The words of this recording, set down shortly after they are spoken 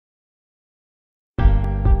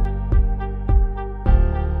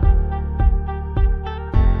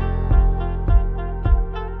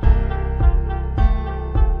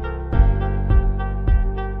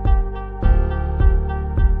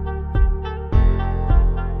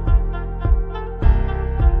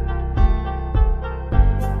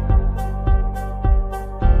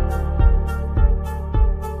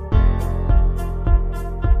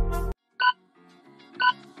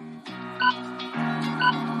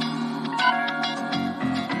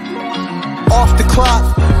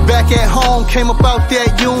o'clock. Back at home, came up out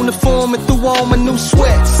that uniform and threw on my new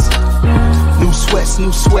sweats. New sweats,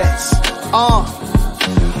 new sweats.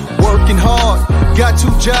 Working hard, got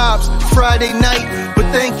 2 jobs, Friday night, but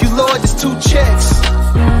thank you Lord, there's 2 checks.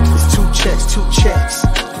 There's 2 checks, 2 checks.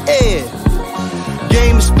 Yeah.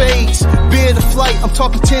 Game of spades, beer the flight, I'm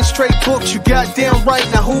talking 10 straight books, you goddamn right,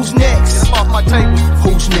 now who's next? Get off my table.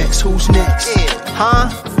 Who's next, who's next? Yeah. Huh?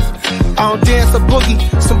 I don't dance a boogie,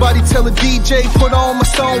 somebody tell a DJ, put on my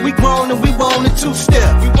song, we grown and we want a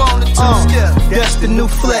 2-step. We want a 2-step. That's the new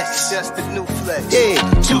flex. That's the new flex. Yeah.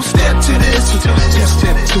 2-step to this,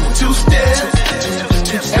 2-step,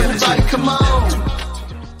 2-step. Everybody come on.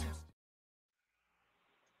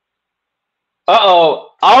 Uh-oh.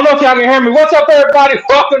 I don't know if y'all can hear me. What's up, everybody?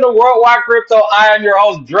 Welcome to Worldwide Crypto. I am your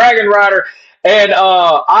host, Dragonryder, and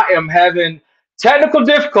I am having technical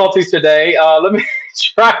difficulties today. Let me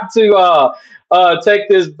try to take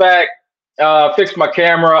this back, fix my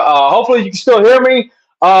camera. Hopefully you can still hear me.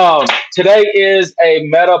 Today is a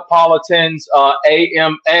Metapolitans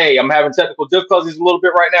AMA. I'm having technical difficulties a little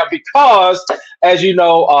bit right now because, as you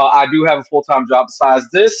know, I do have a full-time job besides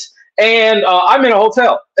this, and I'm in a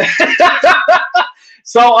hotel.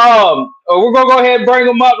 So we're going to go ahead and bring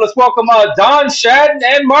them up. Let's welcome Don Shadden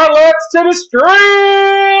and Marlex to the stream.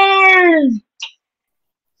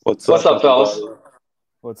 What's up, fellas?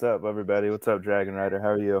 What's up, everybody? What's up, Dragonrider? How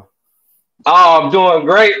are you? Oh, I'm doing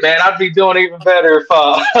great, man. I'd be doing even better if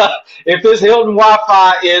if this Hilton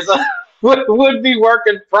Wi-Fi is would be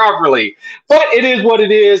working properly. But it is what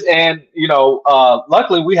it is, and you know,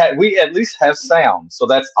 luckily we at least have sound, so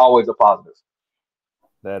that's always a positive.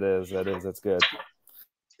 That's good.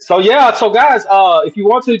 So yeah, so guys, if you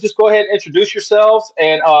want to just go ahead and introduce yourselves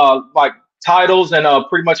and like titles and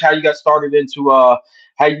pretty much how you got started into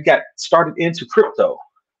crypto.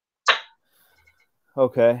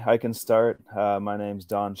 Okay, I can start. My name's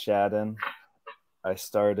Don Shadden. I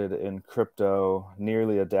started in crypto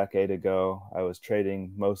nearly a decade ago. I was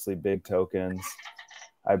trading mostly big tokens.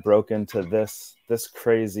 I broke into this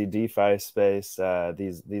crazy DeFi space,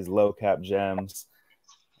 these low cap gems.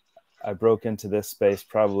 I broke into this space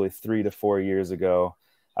probably 3 to 4 years ago.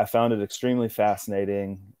 I found it extremely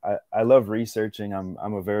fascinating. I love researching. I'm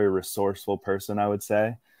a very resourceful person, I would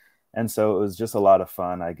say. And so it was just a lot of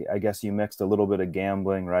fun. I guess you mixed a little bit of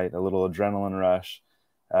gambling, right? A little adrenaline rush,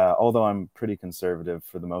 although I'm pretty conservative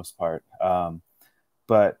for the most part.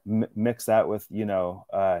 But mix that with,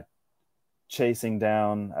 chasing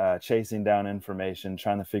down information,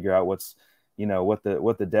 trying to figure out what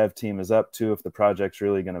the dev team is up to, if the project's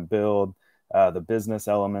really going to build, the business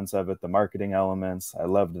elements of it, the marketing elements. I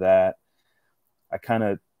loved that. I kind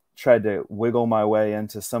of tried to wiggle my way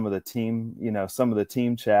into some of the team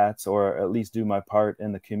chats, or at least do my part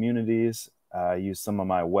in the communities. Use some of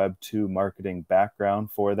my Web 2 marketing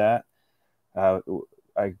background for that. I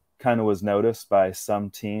kind of was noticed by some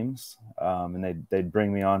teams, and they'd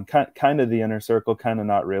bring me on, kind of the inner circle, kind of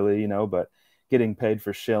not really, but getting paid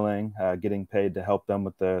for shilling, getting paid to help them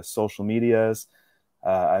with the social medias.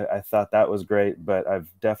 I thought that was great, but I've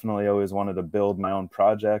definitely always wanted to build my own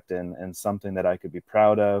project and something that I could be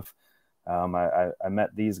proud of. I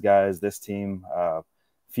met these guys, this team, a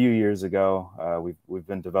few years ago. We've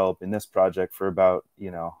been developing this project for about,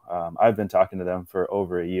 I've been talking to them for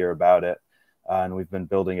over a year about it, and we've been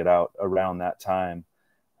building it out around that time.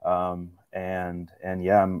 And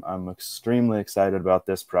yeah, I'm extremely excited about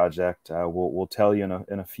this project. We'll tell you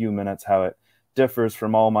in a few minutes how it differs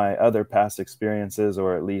from all my other past experiences,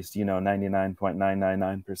 or at least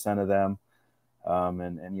 99.999% of them.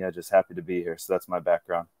 And yeah, just happy to be here. So that's my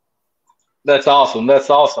background. That's awesome.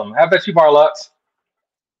 How about you, Marlux?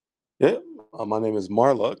 Yeah, my name is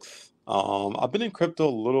Marlux. I've been in crypto a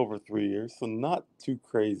little over 3 years, so not too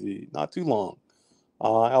crazy, not too long.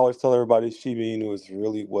 I always tell everybody Shiba Inu is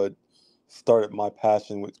really what started my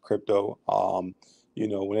passion with crypto.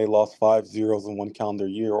 When they lost 5 zeros in one calendar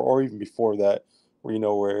year, or even before that,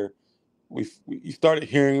 where we started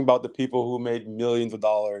hearing about the people who made millions of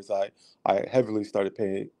dollars, I heavily started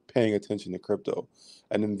paying attention to crypto.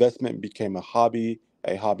 An investment became a hobby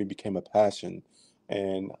became a passion.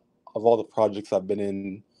 And of all the projects I've been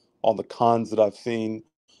in, all the cons that I've seen,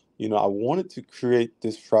 I wanted to create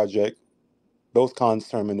this project. Those cons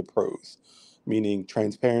turn into pros, meaning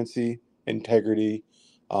transparency, integrity,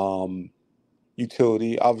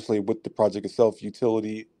 utility, obviously with the project itself,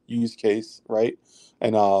 utility, use case, right?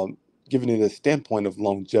 And giving it a standpoint of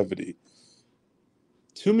longevity.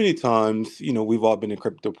 too many times, we've all been in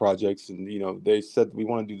crypto projects and, they said we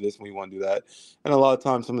want to do this and we want to do that. And a lot of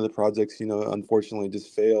times some of the projects, unfortunately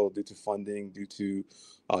just fail due to funding, due to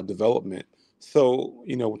development. So,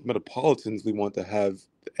 with Metapolitans, we want to have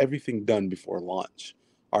everything done before launch,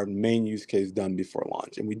 our main use case done before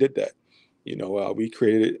launch. And we did that. We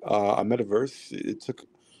created a metaverse. It took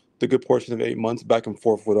the good portion of 8 months back and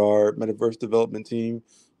forth with our metaverse development team,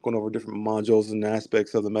 going over different modules and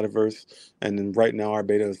aspects of the metaverse. And then right now our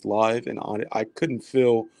beta is live, and on it, I couldn't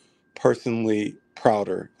feel personally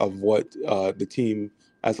prouder of what the team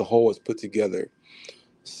as a whole has put together.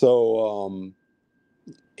 So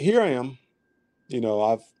here I am.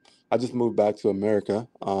 I just moved back to America.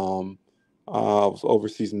 I was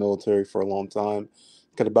overseas military for a long time.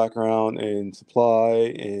 Got a background in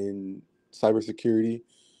supply and cybersecurity.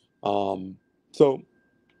 Um, so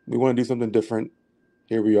we want to do something different.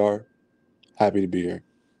 Here we are. Happy to be here.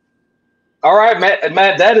 All right,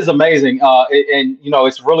 Matt, that is amazing. And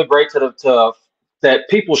it's really great to that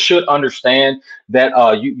people should understand that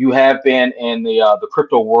you have been in the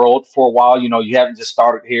crypto world for a while. You haven't just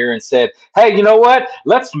started here and said, "Hey, you know what?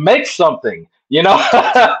 Let's make something." You've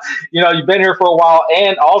been here for a while,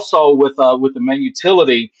 and also with the main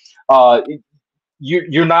utility.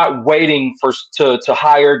 You're not waiting to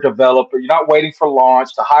hire developer. You're not waiting for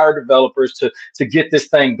launch to hire developers to get this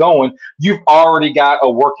thing going. You've already got a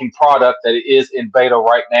working product that is in beta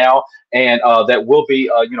right now, and that will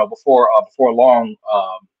be before long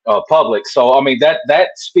public. So I mean that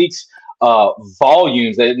speaks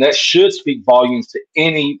volumes, and that should speak volumes to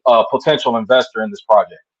any potential investor in this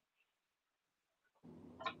project.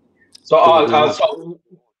 So Couldn't agree more. so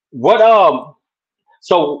what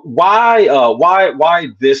So why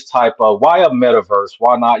this type of why a metaverse?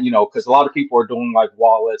 Why not, because a lot of people are doing like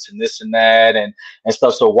wallets and this and that and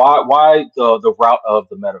stuff. So why the route of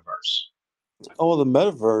the metaverse? Oh, the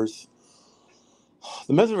metaverse.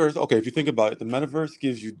 Okay, if you think about it, the metaverse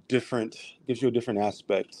gives you a different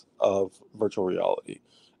aspect of virtual reality.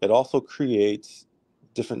 It also creates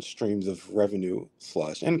different streams of revenue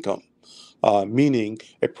slash income. Meaning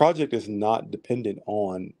a project is not dependent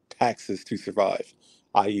on taxes to survive,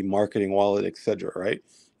 i.e., marketing, wallet, etc. Right?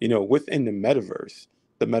 Within the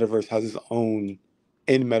metaverse has its own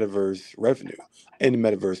in metaverse revenue, in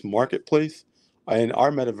metaverse marketplace, and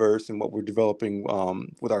our metaverse and what we're developing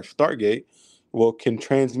with our Stargate can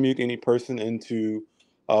transmute any person into.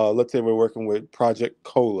 Let's say we're working with Project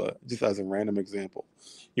Cola, just as a random example.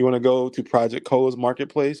 You want to go to Project Cola's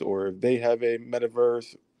marketplace, or if they have a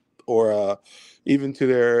metaverse or even to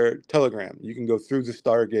their Telegram. You can go through the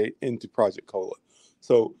Stargate into Project Cola.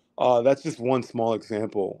 So that's just one small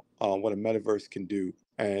example what a metaverse can do.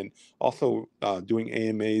 And also doing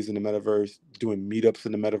AMAs in the metaverse, doing meetups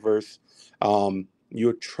in the metaverse. You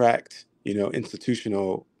attract,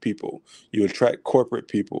 institutional people. You attract corporate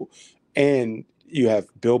people, and you have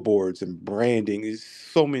billboards and branding. There's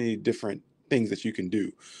so many different things that you can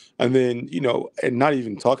do. And then, and not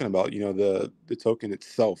even talking about, the token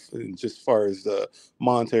itself, and just as far as the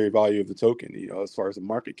monetary value of the token, as far as the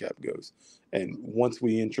market cap goes. And once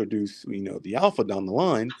we introduce, the alpha down the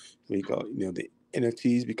line, we go, the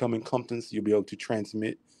NFTs become incumbents. You'll be able to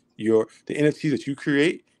transmit the NFTs that you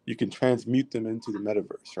create, you can transmute them into the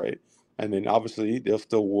metaverse, right? And then obviously they'll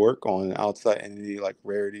still work on an outside entity like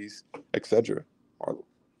rarities, etc.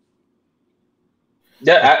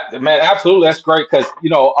 Yeah, man, absolutely, that's great because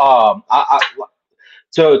I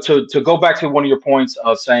to go back to one of your points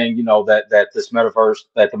of saying that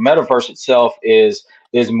the metaverse itself is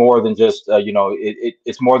more than just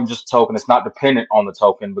it's more than just a token. It's not dependent on the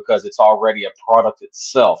token because it's already a product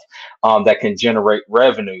itself that can generate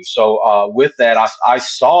revenue. So with that, I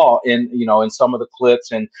saw in some of the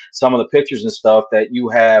clips and some of the pictures and stuff that you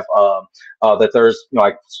have that there's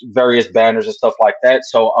like various banners and stuff like that.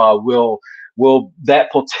 So will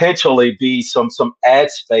that potentially be some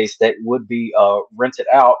ad space that would be rented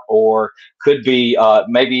out, or could be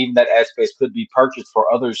maybe even that ad space could be purchased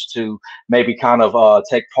for others to maybe kind of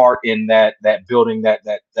take part in that building that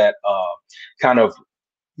kind of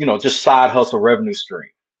just side hustle revenue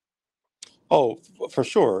stream? Oh, for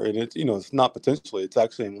sure, and it's not potentially; it's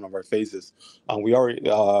actually in one of our phases.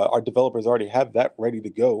 Our developers already have that ready to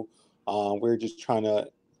go. We're just trying to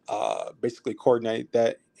basically coordinate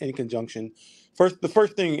that in conjunction. The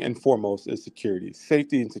first thing and foremost is security,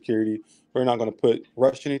 safety, and security. We're not going to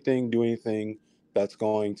rush anything, do anything that's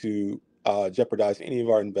going to jeopardize any of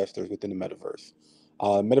our investors within the metaverse.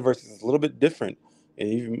 Metaverse is a little bit different, and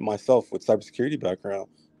even myself with cybersecurity background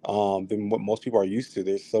than what most people are used to.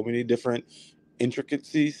 There's so many different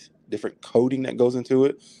intricacies different coding that goes into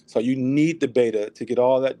it. So you need the beta to get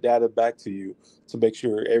all that data back to you to make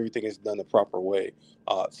sure everything is done the proper way.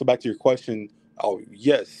 So back to your question, oh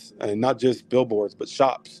yes, and not just billboards, but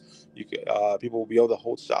shops. People will be able to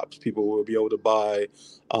hold shops. People will be able to buy,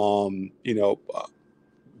 you know,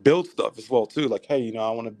 build stuff as well too. Like, hey, you know, I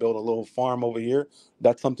want to build a little farm over here.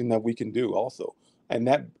 That's something that we can do also. And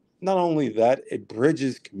that, not only that, it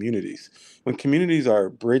bridges communities. When communities are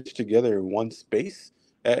bridged together in one space,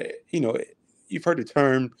 you know, you've heard the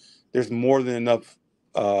term, there's more than enough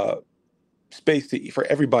space to eat for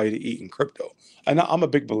everybody to eat in crypto. And I'm a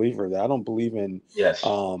big believer of that. I don't believe in Yes.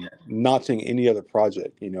 notching any other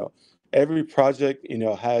project. You know, every project, you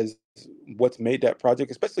know, has what's made that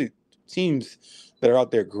project, especially teams that are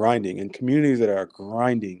out there grinding and communities that are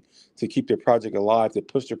grinding to keep their project alive, to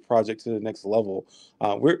push their project to the next level.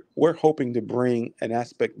 We're hoping to bring an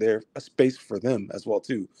aspect there, a space for them as well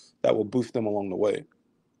too, that will boost them along the way.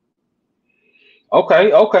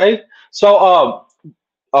 Okay. Okay. So,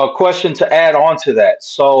 a question to add on to that.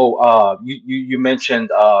 So, you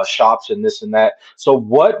mentioned shops and this and that. So,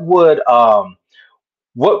 what would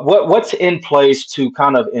what's in place to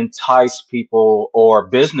kind of entice people or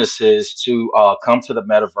businesses to come to the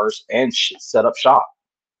metaverse and set up shop?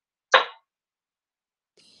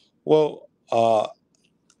 Well,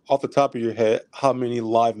 off the top of your head, how many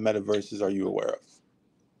live metaverses are you aware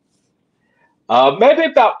of? Maybe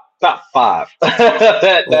about five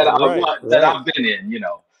that Right, I've been in.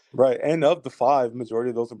 right. And of the five, majority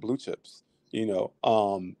of those are blue chips. You know,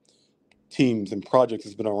 teams and projects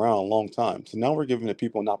has been around a long time. So now we're giving the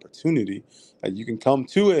people an opportunity that you can come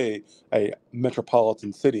to a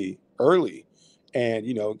metropolitan city early and,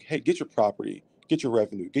 you know, hey, get your property, get your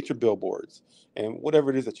revenue, get your billboards, and whatever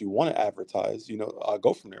it is that you want to advertise, you know,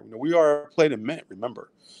 go from there. You know, we are a play to mint,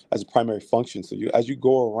 remember, as a primary function. So as you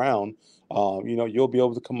go around, you know, you'll be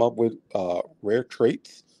able to come up with rare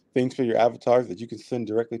traits, things for your avatars that you can send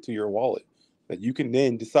directly to your wallet that you can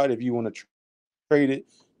then decide if you want to trade it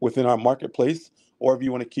within our marketplace, or if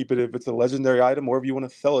you want to keep it if it's a legendary item, or if you want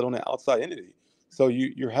to sell it on an outside entity. So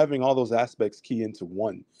you're having all those aspects key into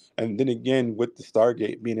one. And then again, with the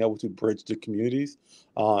Stargate being able to bridge the communities,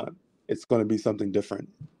 uh, it's going to be something different.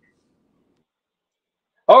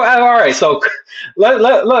 Oh, all right. So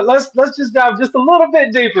let's just dive just a little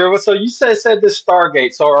bit deeper. So you said this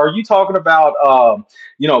Stargate. So are you talking about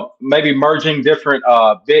maybe merging different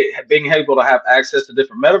being able to have access to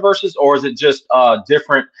different metaverses, or is it just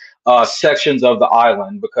different sections of the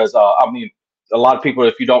island? Because I mean, a lot of people,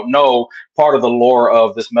 if you don't know, part of the lore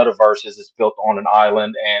of this metaverse is it's built on an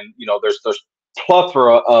island, and there's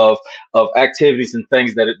plethora of activities and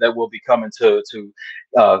things that will be coming to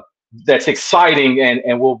that's exciting,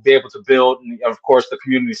 and we'll be able to build, and of course the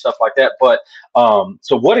community stuff like that. But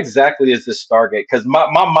so what exactly is this Stargate? Because my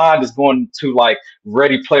mind is going to like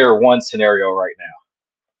Ready Player One scenario right now.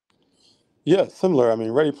 Yeah, similar. I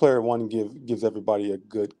mean, Ready Player One gives everybody a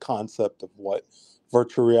good concept of what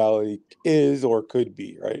virtual reality is or could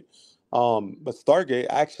be, right? But Stargate,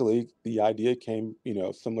 actually, the idea came, you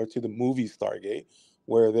know, similar to the movie Stargate,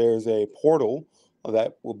 where there's a portal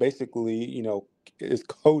that will basically, you know, is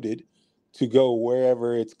coded to go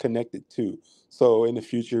wherever it's connected to. So in the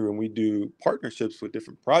future, when we do partnerships with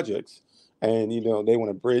different projects, and you know, they want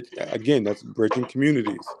to bridge, again, that's bridging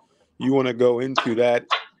communities. You want to go into that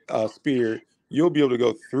spear, you'll be able to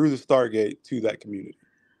go through the Stargate to that community.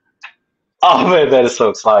 Oh man, that is so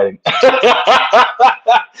exciting.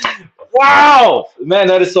 Wow, man,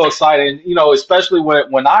 that is so exciting. Especially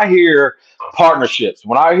when I hear partnerships,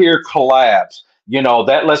 when I hear collabs,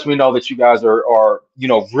 that lets me know that you guys are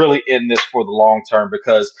really in this for the long term,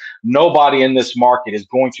 because nobody in this market is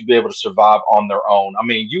going to be able to survive on their own. I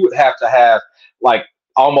mean, you would have to have like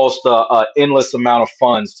almost a endless amount of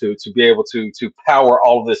funds to be able to power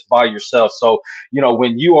all of this by yourself. So,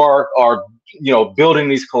 when you are building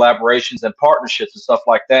these collaborations and partnerships and stuff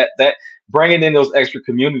like that, that bringing in those extra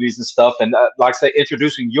communities and stuff, and like I say,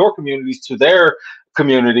 introducing your communities to their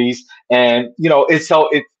communities, and it's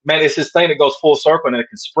this thing that goes full circle, and it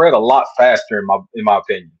can spread a lot faster in my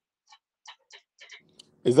opinion.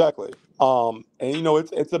 Exactly. And you know,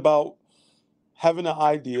 it's about having an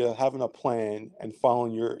idea, having a plan, and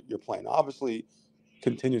following your plan. Obviously,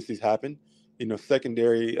 contingencies happen. You know,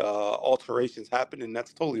 secondary alterations happen, and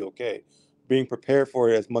that's totally okay. Being prepared for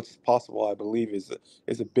it as much as possible, I believe, is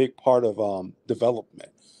a big part of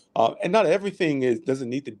development. And not everything doesn't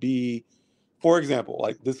need to be. For example,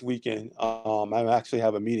 like this weekend, I actually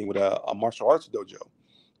have a meeting with a martial arts dojo,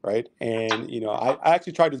 right? And you know, I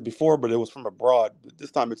actually tried this before, but it was from abroad. But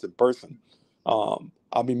this time it's in person.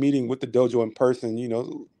 I'll be meeting with the dojo in person. You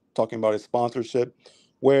know, talking about his sponsorship.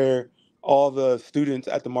 where all the students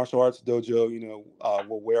at the martial arts dojo,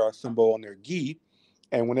 will wear our symbol on their gi,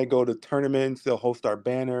 and when they go to tournaments, they'll host our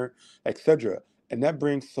banner, etc. And that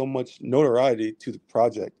brings so much notoriety to the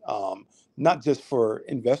project, not just for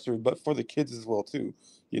investors, but for the kids as well too.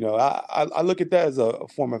 I look at that as a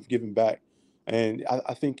form of giving back, and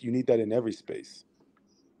I think you need that in every space.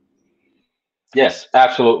 Yes,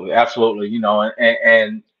 absolutely, absolutely.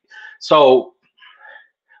 And so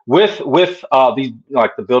with these,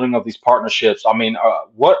 like the building of these partnerships, I mean,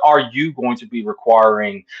 what are you going to be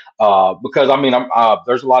requiring? Because I mean,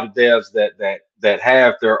 there's a lot of devs that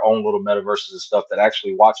have their own little metaverses and stuff that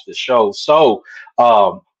actually watch this show. So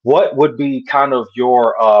what would be kind of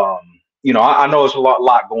your I know it's a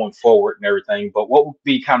lot going forward and everything, but what would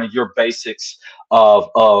be kind of your basics of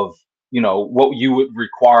what you would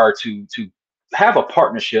require to have a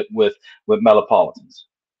partnership with Metapolitans?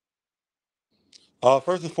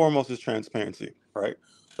 First and foremost is transparency, right?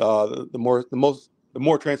 The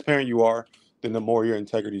more transparent you are, then the more your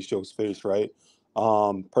integrity shows face, right?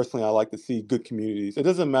 Personally, I like to see good communities. It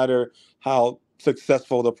doesn't matter how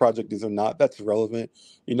successful the project is or not. That's irrelevant.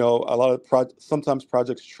 A lot of sometimes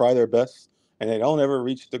projects try their best and they don't ever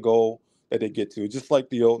reach the goal that they get to. Just like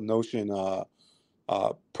the old notion,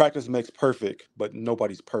 practice makes perfect, but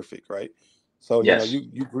nobody's perfect, right? So Yes.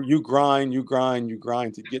 you grind, you grind, you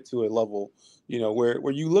grind to get to a level,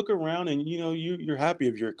 where you look around and you're happy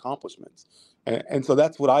of your accomplishments, and so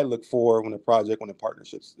that's what I look for when a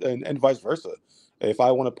partnerships, and vice versa. If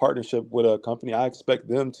I want a partnership with a company, I expect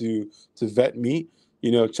them to vet me,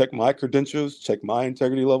 check my credentials, check my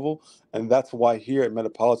integrity level, and that's why here at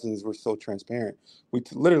Metapolitans we're so transparent.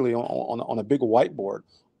 Literally on a big whiteboard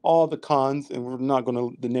all the cons, and we're not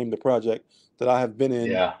going to name the project that I have been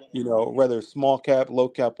in, Yeah. whether small cap, low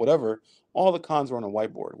cap, whatever. All the cons were on a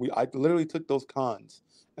whiteboard. I literally took those cons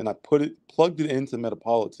and I plugged it into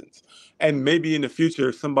Metapolitans. And maybe in the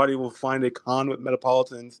future, somebody will find a con with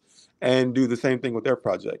Metapolitans and do the same thing with their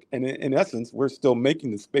project. And in essence, we're still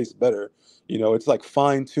making the space better. It's like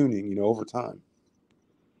fine tuning, over time.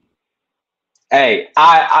 Hey,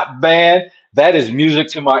 man, that is music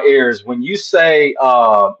to my ears. When you say,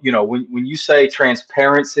 when you say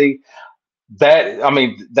transparency, that, I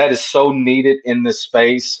mean, that is so needed in this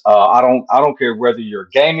space. I don't care whether you're a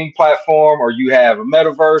gaming platform or you have a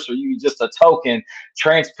metaverse or you just a token.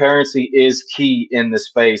 Transparency is key in this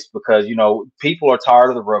space because people are tired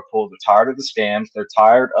of the rug pull, they're tired of the scams, they're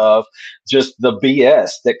tired of just the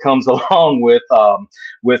BS that comes along with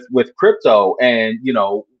crypto, and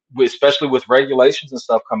especially with regulations and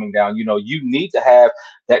stuff coming down. You need to have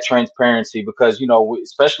that transparency because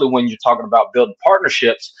especially when you're talking about building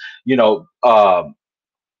partnerships, you know, um,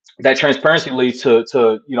 that transparency leads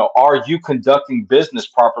to are you conducting business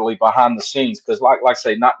properly behind the scenes? Because like I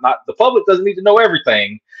say, not the public doesn't need to know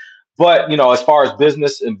everything, but as far as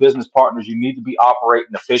business and business partners, you need to be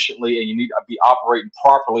operating efficiently and you need to be operating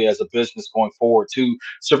properly as a business going forward to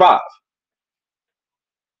survive.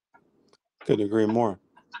 Couldn't agree more.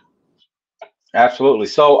 Absolutely.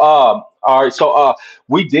 So, all right. So,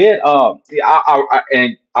 we did. Yeah,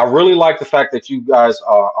 and I really like the fact that you guys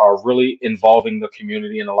are really involving the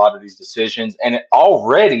community in a lot of these decisions, and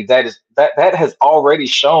already that has already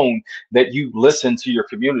shown that you listen to your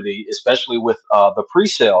community, especially with the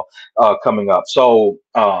pre-sale coming up. So,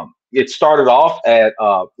 it started off at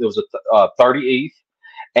it was a 30 ETH,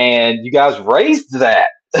 and you guys raised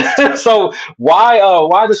that. So,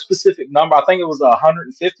 why the specific number? I think it was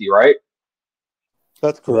 150, right?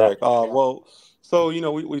 That's For that. correct. Well, so we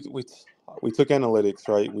took analytics,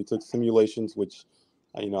 right? We took simulations, which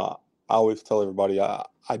I always tell everybody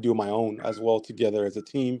I do my own as well together as a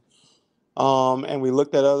team. And we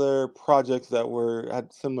looked at other projects that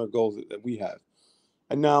had similar goals that we have.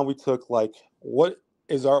 And now we took like what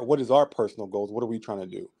is our personal goals? What are we trying to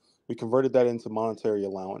do? We converted that into monetary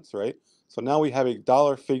allowance, right? So now we have a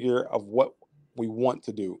dollar figure of what we want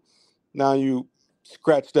to do. Now you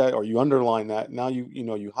scratch that or you underline that. Now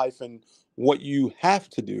you hyphen what you have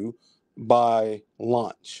to do by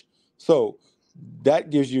launch. So that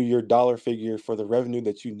gives you your dollar figure for the revenue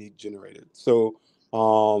that you need generated. So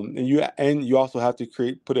and you also have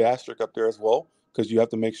to put an asterisk up there as well because you have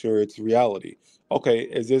to make sure it's reality. Okay,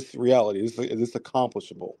 is this reality? Is this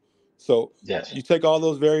accomplishable? So Yes. you take all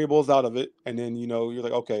those variables out of it, and then you're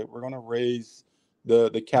like, okay, we're gonna raise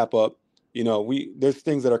the cap up. There's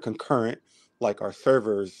things that are concurrent, like our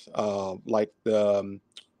servers, like the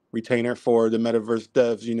retainer for the metaverse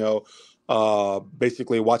devs.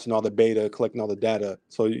 Basically watching all the beta, collecting all the data.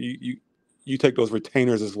 So you take those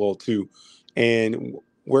retainers as well too, and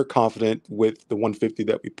we're confident with the 150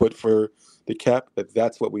 that we put for the cap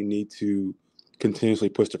that's what we need to continuously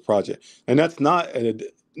push the project. And that's not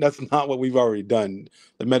what we've already done.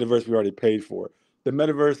 The metaverse we already paid for. The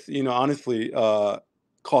metaverse, honestly,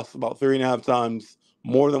 costs about 3.5 times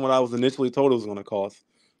more than what I was initially told it was going to cost.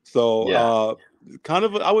 So, Yeah. kind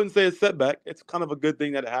of, I wouldn't say a setback. It's kind of a good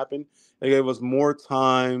thing that it happened. It gave us more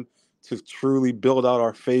time to truly build out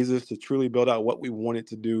our phases, to truly build out what we wanted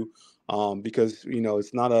to do. Because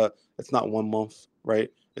it's not 1 month, right?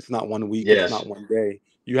 It's not 1 week. It's Yes. not 1 day.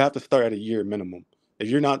 You have to start at a year minimum. If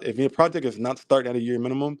your project is not starting at a year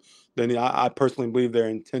minimum, then I personally believe their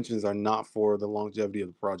intentions are not for the longevity of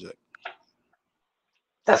the project.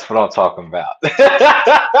 That's what I'm talking about.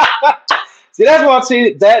 See, that's what I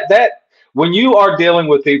see that when you are dealing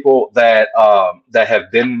with people that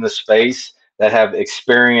have been in the space, that have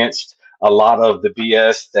experienced a lot of the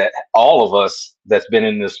BS that all of us that's been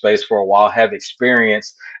in this space for a while have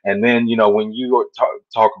experienced, and then when you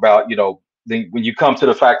talk about then when you come to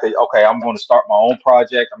the fact that okay, I'm going to start my own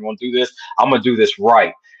project, I'm going to do this, I'm going to do this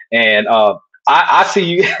right, and I see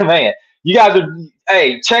you, man. You guys are,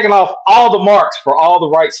 hey, checking off all the marks for all the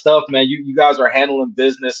right stuff, man. You guys are handling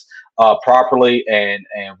business properly, and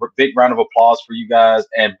big round of applause for you guys,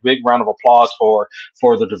 and big round of applause for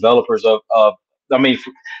the developers of. I mean,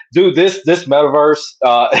 dude, this metaverse,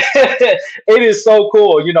 it is so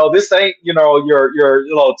cool. This ain't your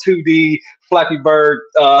little 2D Flappy Bird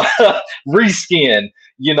reskin.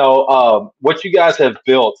 What you guys have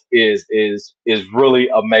built is really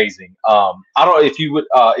amazing. I don't know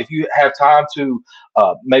if you have time to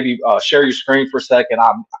maybe share your screen for a second.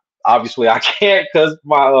 I can't because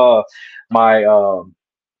my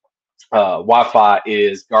Wi-Fi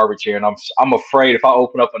is garbage here, and I'm afraid if I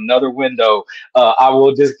open up another window, I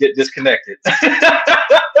will just get disconnected.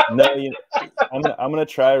 No, I'm gonna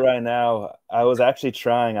try right now. I was actually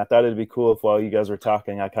trying. I thought it'd be cool if while you guys were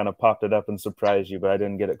talking, I kind of popped it up and surprised you, but I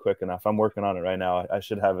didn't get it quick enough. I'm working on it right now. I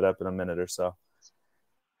should have it up in a minute or so.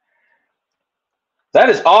 That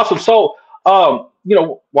is awesome. So, while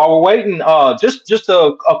we're waiting, just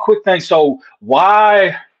a quick thing. So,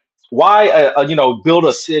 why build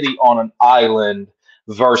a city on an island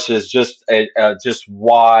versus just a just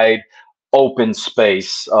wide open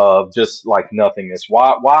space of just like nothingness?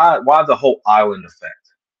 Why the whole island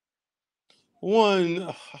effect?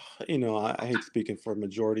 One, I hate speaking for a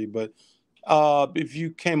majority, but if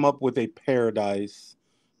you came up with a paradise,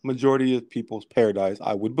 majority of people's paradise,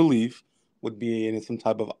 I would believe, would be in some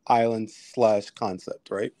type of island slash concept,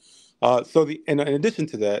 right? So in addition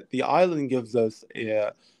to that, the island gives us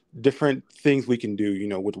different things we can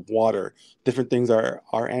do, with water, different things our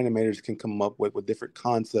animators can come up with different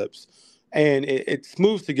concepts, and it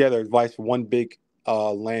smooths together advice for one big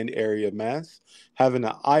land area mass. Having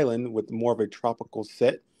an island with more of a tropical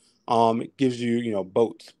set, it gives you,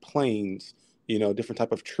 boats, planes, different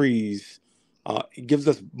type of trees. It gives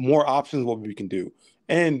us more options what we can do.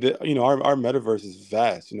 And, our metaverse is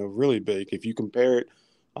vast, really big. If you compare it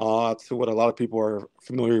to what a lot of people are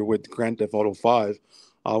familiar with, Grand Theft Auto 5,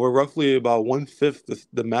 we're roughly about 1/5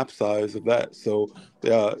 the map size of that. So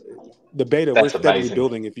the beta, we're That's steadily amazing.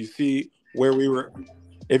 building. If you see where we were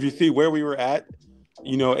at,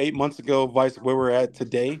 8 months ago, vice where we're at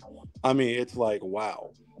today, I mean, it's like,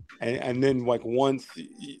 wow. And then like once,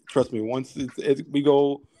 trust me, once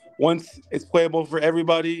once it's playable for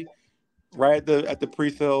everybody, right at the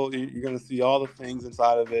pre-sale, you're gonna see all the things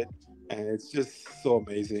inside of it, and it's just so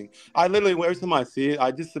amazing. I literally, every time I see it,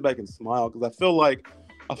 I just sit back and smile because I feel like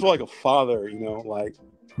a father, like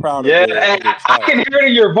proud of Yeah, their I can child. hear it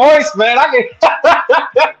in your voice, man.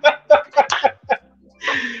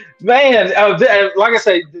 Man, like I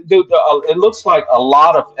say, dude, it looks like a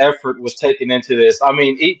lot of effort was taken into this. I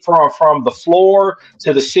mean, from the floor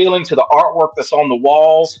to the ceiling to the artwork that's on the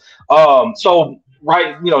walls. So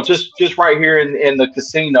right, just right here in the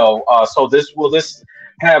casino. So will this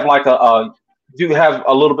have like do you have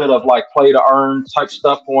a little bit of like play to earn type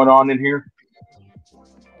stuff going on in here?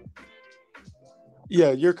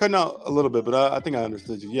 Yeah, you're cutting out a little bit, but I think I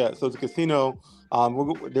understood you. Yeah, so it's a casino.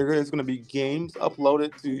 There is going to be games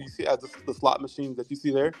uploaded to, you see, as the slot machines that you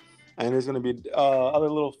see there, and there's going to be other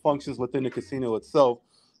little functions within the casino itself,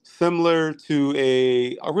 similar to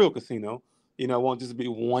a real casino. It won't just be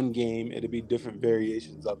one game; it'll be different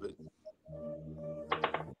variations of it.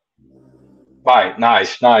 Right,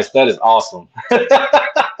 nice, nice. That is awesome.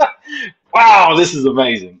 Wow, this is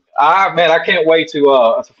amazing. Man, I can't wait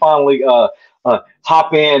to finally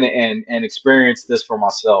hop in and experience this for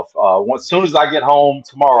myself. As soon as I get home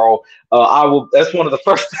tomorrow, I will. That's one of the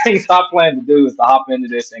first things I plan to do is to hop into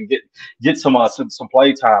this and get some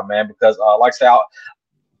play time, man. Because like I say,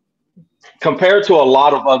 compared to a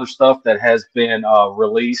lot of other stuff that has been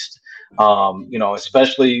released. You know,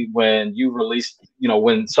 especially when you release, you know,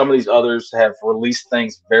 when some of these others have released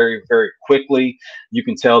things very, very quickly, you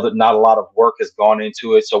can tell that not a lot of work has gone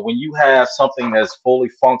into it. So when you have something that's fully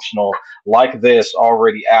functional like this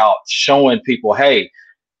already out, showing people, hey,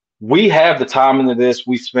 we have the time into this.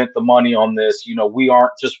 We spent the money on this. You know, we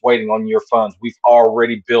aren't just waiting on your funds. We've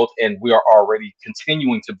already built, and we are already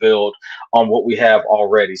continuing to build on what we have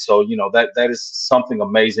already. So, you know, that is something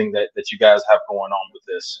amazing that you guys have going on with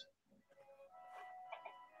this.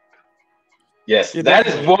 Yes, Yeah, that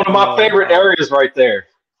is definitely. one of my favorite areas right there.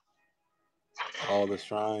 Oh, the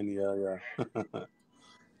shrine. Yeah, yeah.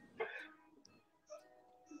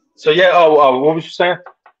 So yeah. What was you saying?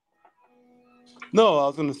 No, I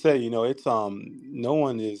was gonna say, it's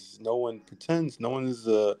no one pretends, no one is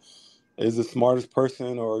the smartest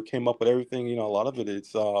person or came up with everything. A lot of it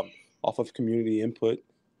it's off of community input,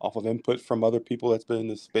 off of input from other people that's been in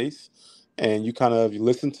this space, and you kind of you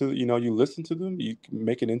listen to them, you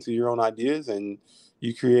make it into your own ideas, and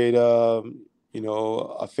you create a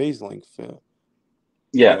phase length,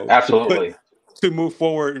 Yeah, to put absolutely. to move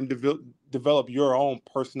forward and develop your own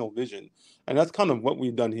personal vision. And that's kind of what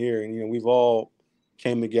we've done here. And we've all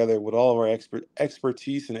came together with all of our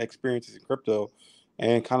expertise and experiences in crypto,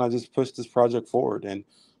 and kind of just pushed this project forward. And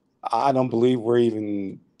I don't believe we're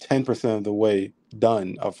even 10% of the way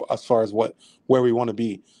done as far as where we want to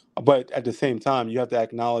be. But at the same time, you have to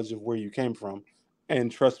acknowledge of where you came from.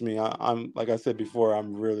 And trust me, I'm like I said before,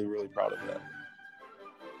 I'm really, really proud of that.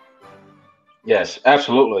 Yes,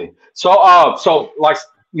 absolutely. So, so like,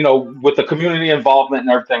 you know, with the community involvement and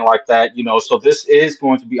everything like that, you know, so this is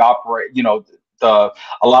going to be operate, you know, the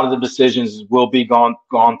a lot of the decisions will be gone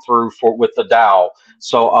through for with the DAO.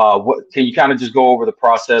 So, what can you kind of just go over the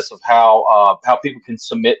process of how people can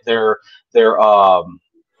submit their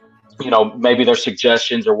you know, maybe their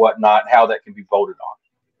suggestions or whatnot, how that can be voted on?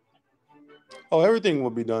 Oh, everything will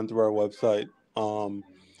be done through our website. Um,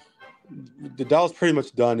 the DAO is pretty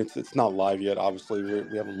much done. It's not live yet. Obviously,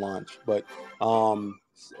 we haven't launched, but um,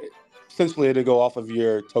 essentially it'll go off of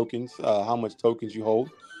your tokens, how much tokens you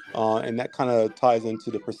hold, and that kind of ties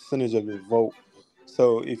into the percentage of your vote.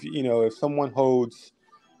 So if someone holds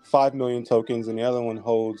 5 million tokens and the other one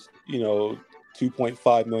holds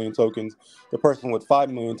 2.5 million tokens, the person with 5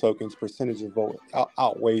 million tokens percentage of vote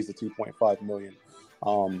outweighs the 2.5 million.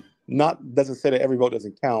 Not doesn't say that every vote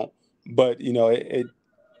doesn't count, but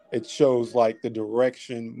it shows like the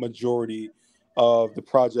direction majority of the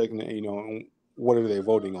project, and what are they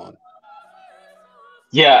voting on.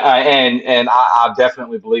 Yeah, and I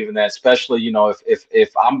definitely believe in that. Especially, you know,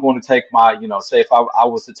 if I'm going to take my, you know, say if I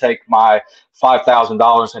was to take my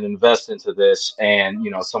 $5,000 and invest into this, and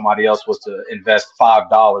you know somebody else was to invest $5,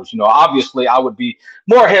 you know, obviously I would be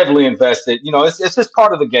more heavily invested. You know, it's just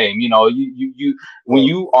part of the game. You know, you when Well,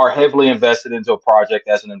 you are heavily invested into a project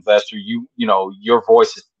as an investor, you know your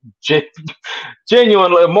voice is gen-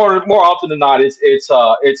 genuinely more often than not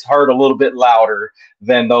it's heard a little bit louder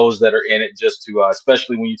than those that are in it, just to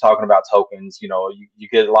especially when you're talking about tokens. You know, you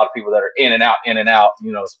get a lot of people that are in and out,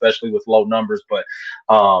 you know, especially with low numbers. But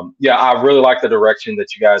yeah, I really like the direction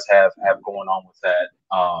that you guys have going on with that.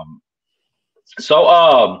 So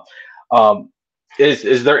um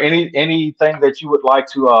is there anything that you would like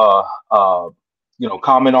to you know,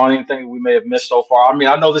 comment on, anything we may have missed so far? I mean,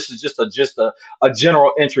 I know this is just a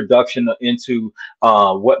general introduction into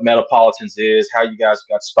what Metapolitans is, how you guys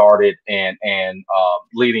got started, and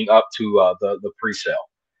leading up to the pre-sale.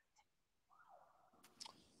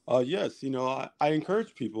 yes, I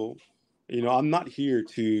encourage people. I'm not here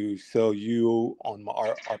to sell you on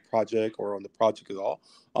our project or on the project at all.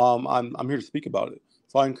 I'm here to speak about it.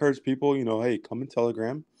 So I encourage people, hey, come in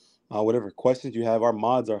Telegram. Whatever questions you have, our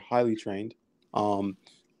mods are highly trained. Um,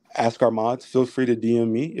 Ask our mods. Feel free to DM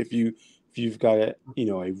me if you've got a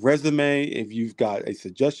resume, if you've got a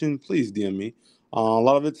suggestion, please DM me. A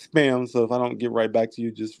lot of it's spam, so if I don't get right back to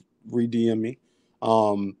you, just re-DM me.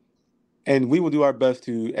 Um, and we will do our best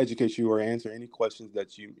to educate you or answer any questions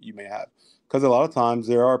that you may have, because a lot of times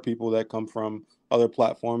there are people that come from other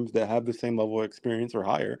platforms that have the same level of experience or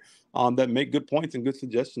higher, that make good points and good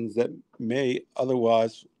suggestions that may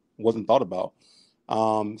otherwise wasn't thought about.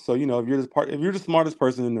 So if you're the smartest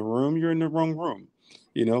person in the room, you're in the wrong room.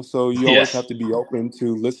 So you always have Yes, to be open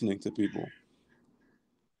to listening to people.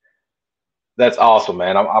 that's awesome,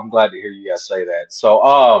 man. I'm glad to hear you guys say that. So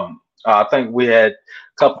I think we had a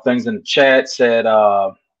couple things in the chat said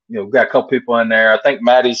you know, we got a couple people in there. I think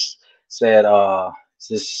Maddie's said is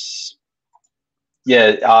this,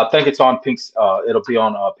 yeah, I think it's on pink, it'll be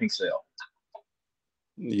on pink sale.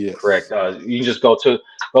 Correct. Yes. You can just go to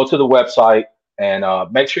the website and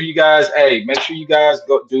make sure you guys, hey, make sure you guys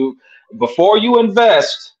go do before you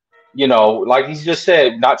invest, like he's just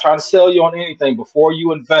said, not trying to sell you on anything. Before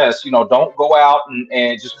you invest, don't go out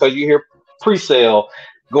and just because you hear pre-sale,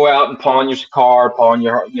 go out and pawn your car, pawn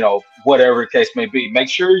your, whatever the case may be. Make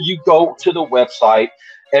sure you go to the website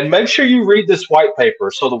and make sure you read this white paper.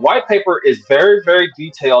 So the white paper is very, very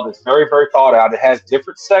detailed. It's very, very thought out. It has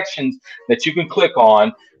different sections that you can click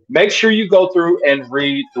on. Make sure you go through and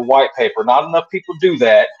read the white paper. Not enough people do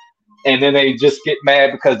that. And then they just get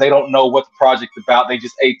mad because they don't know what the project's about. They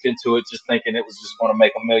just aped into it, just thinking it was just going to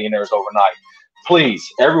make them millionaires overnight. Please,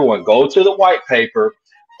 everyone, go to the white paper.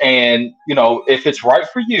 And, if it's right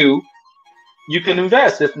for you, you can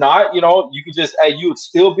invest. If not, you can just, you would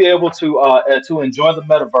still be able to enjoy the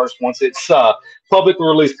metaverse once its public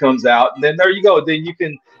release comes out. And then there you go. Then you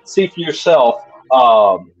can see for yourself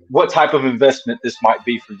what type of investment this might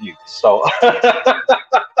be for you. So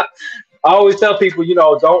I always tell people,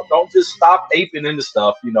 don't just stop aping into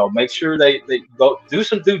stuff. Make sure they go do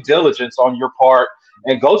some due diligence on your part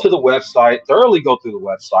and go to the website, thoroughly go through the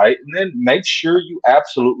website, and then make sure you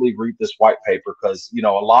absolutely read this white paper because, a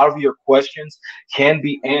lot of your questions can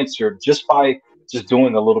be answered just by just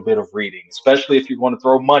doing a little bit of reading, especially if you want to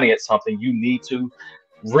throw money at something, you need to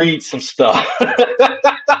read some stuff.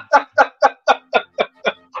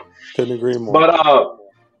 Couldn't agree more. But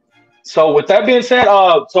so with that being said,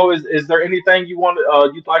 so is there anything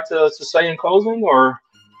you'd like to say in closing, or?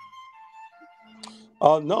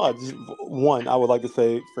 No, I would like to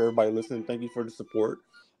say for everybody listening, thank you for the support.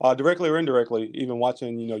 Directly or indirectly, even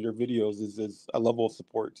watching, your videos is a level of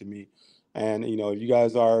support to me. And, if you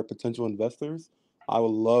guys are potential investors, I would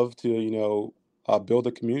love to, build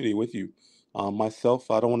a community with you. Myself,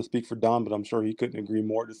 I don't want to speak for Don, but I'm sure he couldn't agree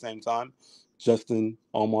more at the same time. Justin,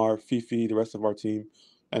 Omar, Fifi, the rest of our team,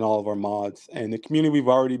 and all of our mods. And the community we've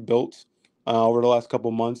already built over the last couple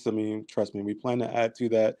months, I mean, trust me, we plan to add to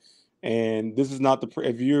that. And this is not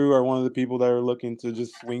if you are one of the people that are looking to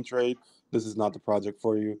just swing trade, this is not the project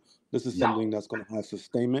for you. This is something that's going to have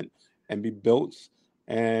sustainment and be built.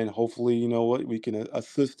 And hopefully, we can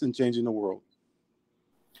assist in changing the world.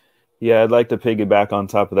 Yeah, I'd like to piggyback on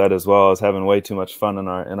top of that as well. I was having way too much fun in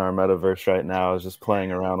our metaverse right now. I was just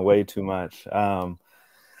playing around way too much.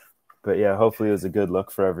 But yeah, hopefully it was a good look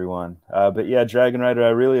for everyone. But yeah, Dragonrider, I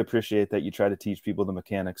really appreciate that you try to teach people the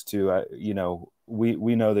mechanics too.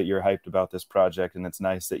 We know that you're hyped about this project, and it's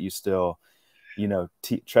nice that you still,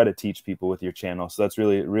 try to teach people with your channel. So that's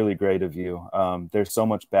really, really great of you. There's so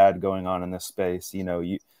much bad going on in this space.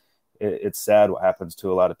 It's sad what happens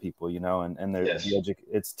to a lot of people, and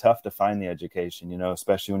it's tough to find the education,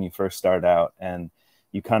 especially when you first start out and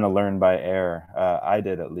you kind of learn by error. I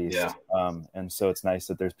did, at least. Yeah. And so it's nice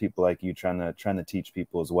that there's people like you trying to teach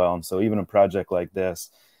people as well. And so even a project like this,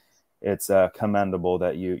 it's commendable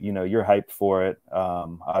that you're hyped for it.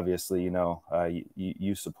 Obviously,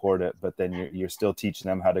 you support it, but then you're still teaching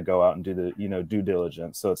them how to go out and do the due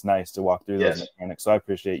diligence. So it's nice to walk through those mechanics. So I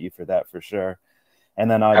appreciate you for that, for sure. And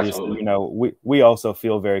then obviously, we also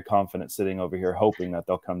feel very confident sitting over here, hoping that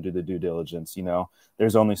they'll come do the due diligence.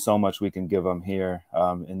 There's only so much we can give them here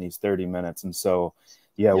in these 30 minutes. And so,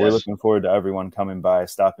 we're looking forward to everyone coming by,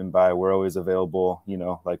 stopping by. We're always available,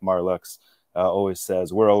 like Marlux always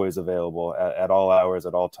says, we're always available at all hours,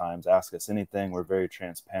 at all times. Ask us anything. We're very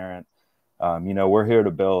transparent. We're here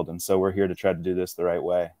to build. And so we're here to try to do this the right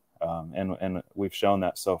way. And we've shown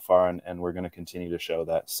that so far, and we're going to continue to show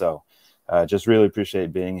that. So just really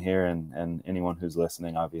appreciate being here and anyone who's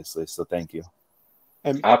listening, obviously. So thank you.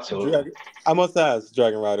 And absolutely. I must ask,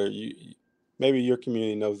 Dragonrider, you maybe your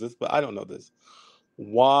community knows this, but I don't know this.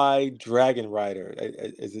 Why Dragonrider?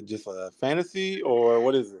 Is it just a fantasy, or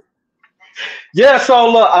what is it? Yeah, so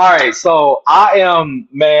look, all right. So I'm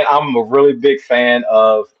a really big fan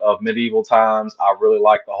of medieval times. I really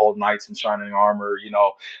like the whole knights in shining armor,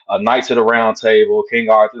 Knights of the Round Table, King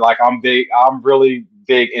Arthur. Like I'm really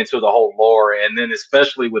big into the whole lore, and then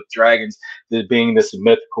especially with dragons being this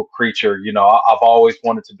mythical creature. I've always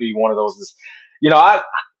wanted to be one of those.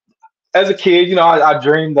 As a kid, I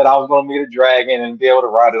dreamed that I was going to meet a dragon and be able to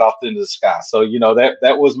ride it off into the sky. So,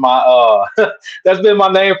 that was my that's been my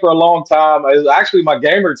name for a long time. It was actually my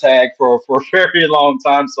gamer tag for a very long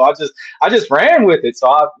time. So I just ran with it.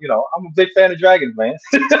 So I'm a big fan of dragons, man.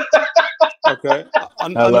 Okay.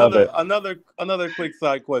 Another quick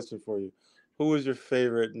side question for you. Who is your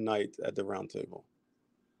favorite knight at the round table?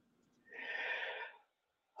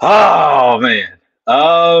 Oh man.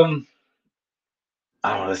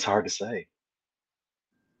 I don't know. It's hard to say.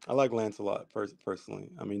 I like Lancelot personally.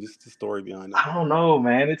 I mean, just the story behind him. I don't know,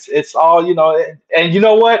 man. It's all, and you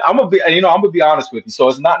know what? I'm gonna be honest with you. So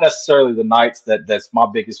it's not necessarily the knights that's my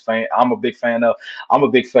biggest fan. I'm a big fan of. I'm a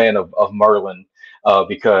big fan of Merlin,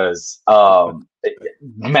 because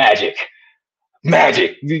magic,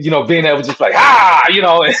 magic. Being able to just like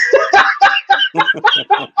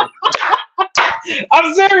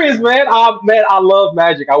I'm serious, man. I love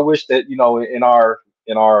magic. I wish that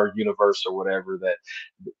in our universe or whatever that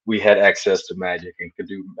we had access to magic and could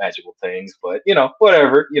do magical things. But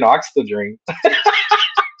whatever. I can still dream.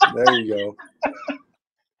 There you go.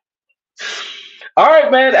 All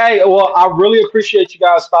right, man. Hey, well, I really appreciate you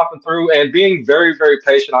guys stopping through and being very, very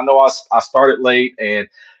patient. I know I started late and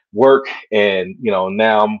work, and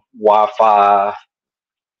now I'm Wi-Fi,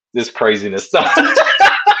 this craziness stuff.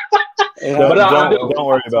 Don't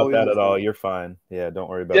worry about that at all. You're fine. Yeah, don't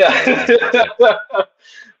worry about that.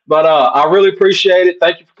 But I really appreciate it.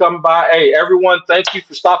 Thank you for coming by. Hey, everyone, thank you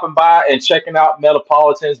for stopping by and checking out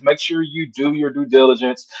Metapolitans. Make sure you do your due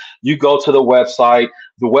diligence. You go to the website.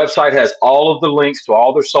 The website has all of the links to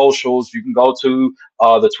all their socials. You can go to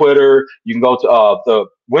the Twitter. You can go to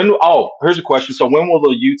here's a question. So when will the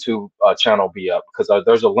YouTube channel be up? Because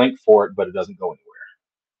there's a link for it, but it doesn't go anywhere.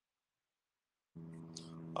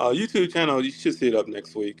 YouTube channel, you should see it up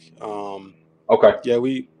next week. Okay. Yeah,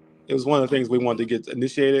 it was one of the things we wanted to get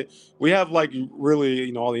initiated. We have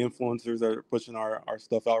really, all the influencers that are pushing our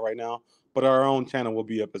stuff out right now, but our own channel will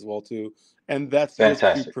be up as well too. And that's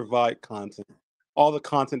fantastic. Just to provide content. All the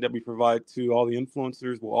content that we provide to all the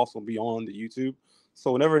influencers will also be on the YouTube.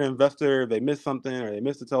 So whenever an investor, they miss something or they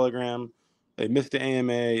miss the Telegram, they miss the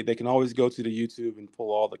AMA, they can always go to the YouTube and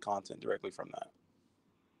pull all the content directly from that.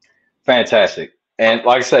 Fantastic. And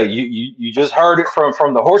like I say, you just heard it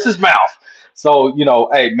from the horse's mouth. So,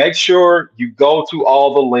 hey, make sure you go to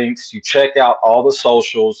all the links, you check out all the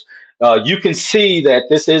socials. You can see that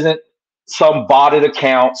this isn't some botted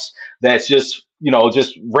accounts that's just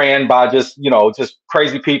ran by just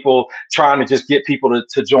crazy people trying to just get people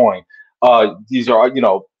to join. These are,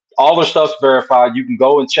 all the stuff's verified. You can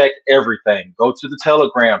go and check everything. Go to the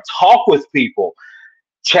Telegram, talk with people.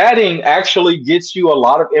 Chatting actually gets you a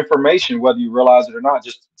lot of information, whether you realize it or not.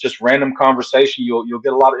 Just random conversation, you'll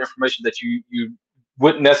get a lot of information that you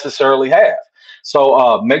wouldn't necessarily have.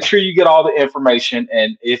 So make sure you get all the information,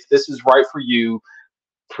 and if this is right for you,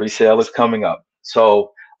 pre-sale is coming up.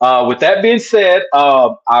 So with that being said,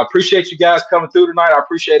 I appreciate you guys coming through tonight. I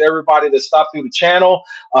appreciate everybody that stopped through the channel.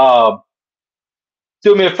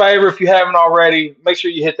 Do me a favor, if you haven't already, make sure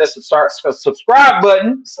you hit that subscribe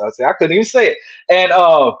button. So I couldn't even say it. And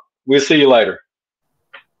we'll see you later.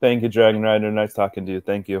 Thank you, Dragonrider. Nice talking to you.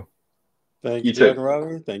 Thank you. Thank you,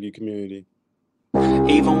 Dragonrider. Thank you, community.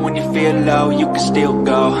 Even when you feel low, you can still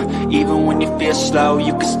go. Even when you feel slow,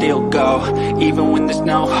 you can still go. Even when there's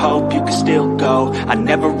no hope, you can still go. I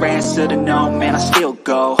never answer to no, man, I still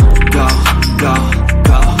go. Go, go,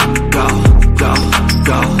 go, go, go,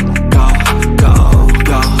 go.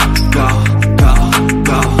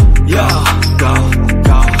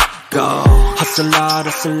 Hustle hard,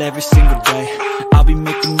 hustle every single day. I'll be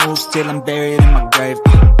making moves till I'm buried in my grave.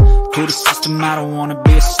 To the system, I don't wanna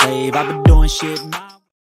be a slave. I've been doing shit.